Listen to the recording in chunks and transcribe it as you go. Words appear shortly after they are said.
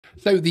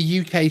So the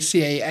UK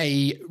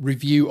CAA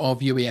review of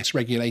UAS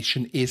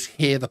regulation is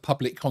here, the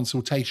public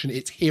consultation,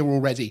 it's here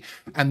already.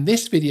 And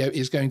this video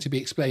is going to be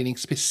explaining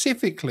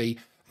specifically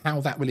how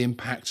that will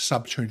impact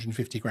sub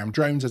 250 gram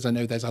drones, as I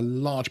know there's a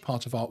large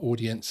part of our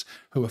audience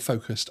who are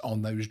focused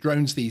on those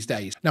drones these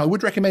days. Now, I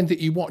would recommend that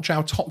you watch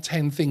our top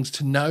 10 things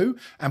to know,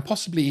 and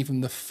possibly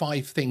even the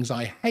 5 things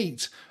I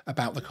hate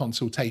about the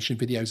consultation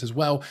videos as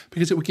well,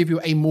 because it will give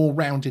you a more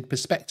rounded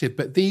perspective.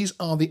 But these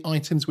are the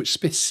items which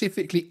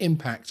specifically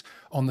impact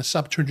on the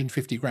sub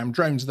 250 gram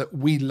drones that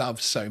we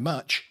love so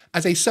much.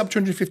 As a sub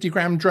 250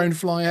 gram drone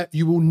flyer,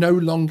 you will no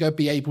longer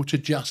be able to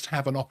just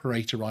have an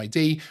operator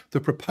ID. The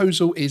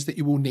proposal is that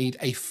you will need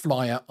a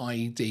flyer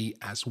ID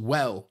as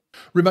well.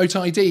 Remote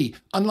ID,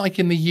 unlike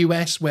in the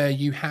US where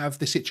you have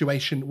the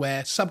situation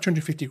where sub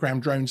 250 gram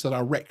drones that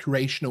are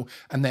recreational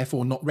and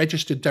therefore not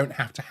registered don't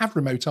have to have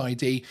remote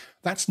ID,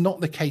 that's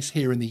not the case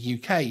here in the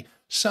UK.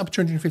 Sub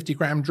 250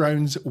 gram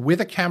drones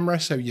with a camera,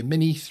 so your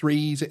Mini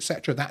 3s,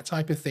 etc., that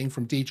type of thing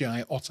from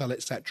DJI, Autel,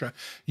 etc.,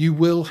 you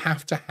will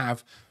have to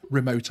have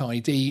remote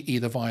ID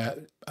either via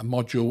a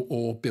module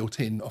or built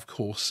in, of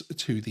course,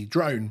 to the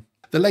drone.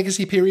 The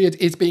legacy period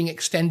is being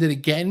extended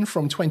again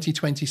from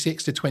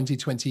 2026 to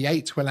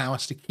 2028 to allow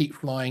us to keep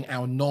flying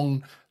our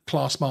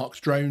non-class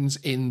marked drones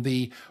in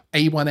the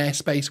A1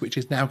 airspace, which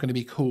is now going to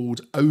be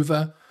called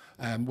OVA,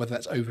 whether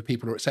that's over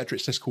people or etc.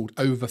 It's just called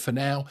OVA for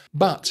now.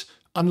 But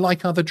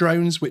unlike other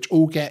drones, which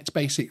all get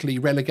basically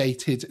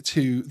relegated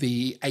to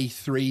the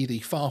A3, the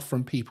far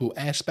from people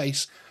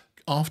airspace,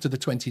 after the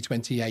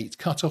 2028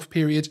 cutoff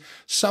period,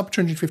 sub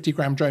 250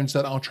 gram drones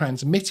that are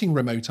transmitting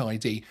remote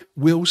ID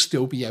will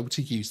still be able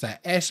to use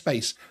that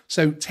airspace.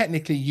 So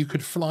technically you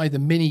could fly the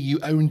Mini you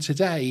own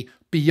today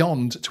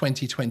beyond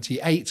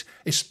 2028,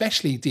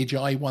 especially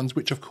DJI ones,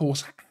 which of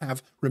course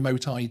have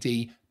remote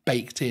ID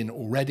baked in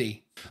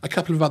already. A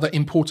couple of other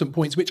important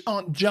points, which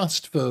aren't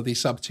just for the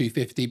sub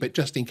 250, but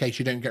just in case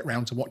you don't get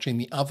round to watching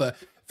the other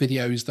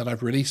videos that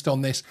I've released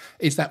on this,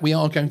 is that we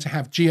are going to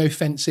have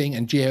geofencing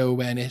and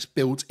geo-awareness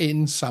built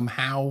in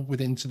somehow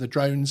within the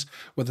drones,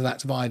 whether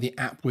that's via the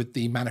app with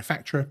the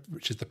manufacturer,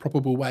 which is the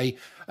probable way,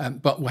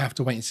 but we'll have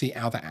to wait and see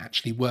how that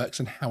actually works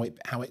and how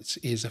it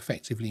is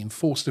effectively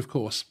enforced, of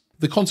course.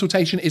 The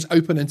consultation is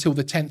open until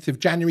the 10th of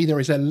January. There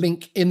is a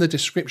link in the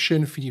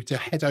description for you to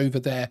head over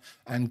there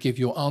and give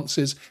your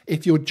answers.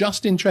 If you're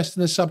just interested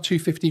in the sub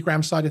 250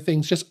 gram side of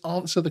things, just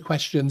answer the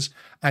questions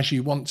as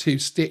you want to.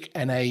 Stick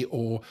NA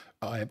or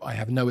I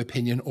have no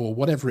opinion or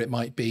whatever it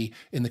might be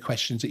in the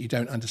questions that you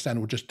don't understand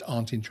or just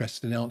aren't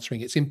interested in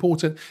answering. It's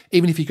important,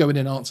 even if you go in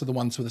and answer the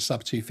ones for the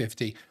sub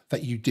 250,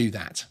 that you do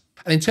that.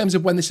 And in terms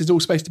of when this is all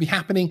supposed to be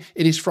happening,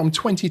 it is from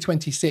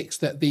 2026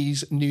 that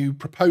these new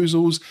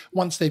proposals,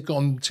 once they've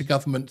gone to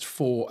government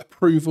for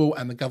approval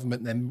and the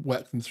government then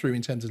work them through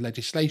in terms of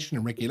legislation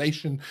and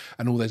regulation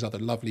and all those other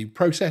lovely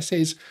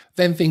processes,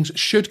 then things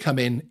should come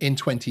in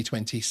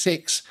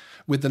 2026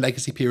 with the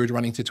legacy period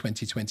running to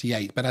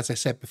 2028. But as I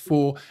said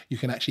before, you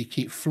can actually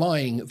keep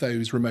flying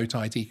those remote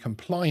ID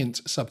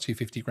compliant sub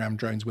 250 gram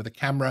drones with a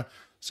camera,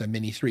 so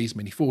Mini 3s,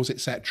 Mini 4s,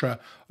 etc.,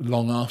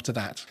 long after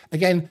that.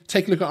 Again,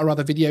 take a look at our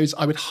other videos.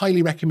 I would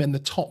highly recommend the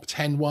top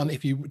 10 one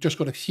if you just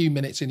got a few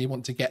minutes and you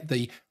want to get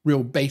the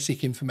real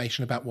basic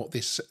information about what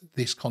this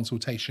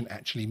consultation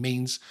actually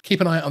means. Keep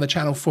an eye out on the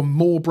channel for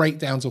more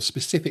breakdowns of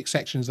specific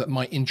sections that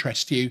might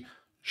interest you.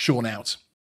 Sean out.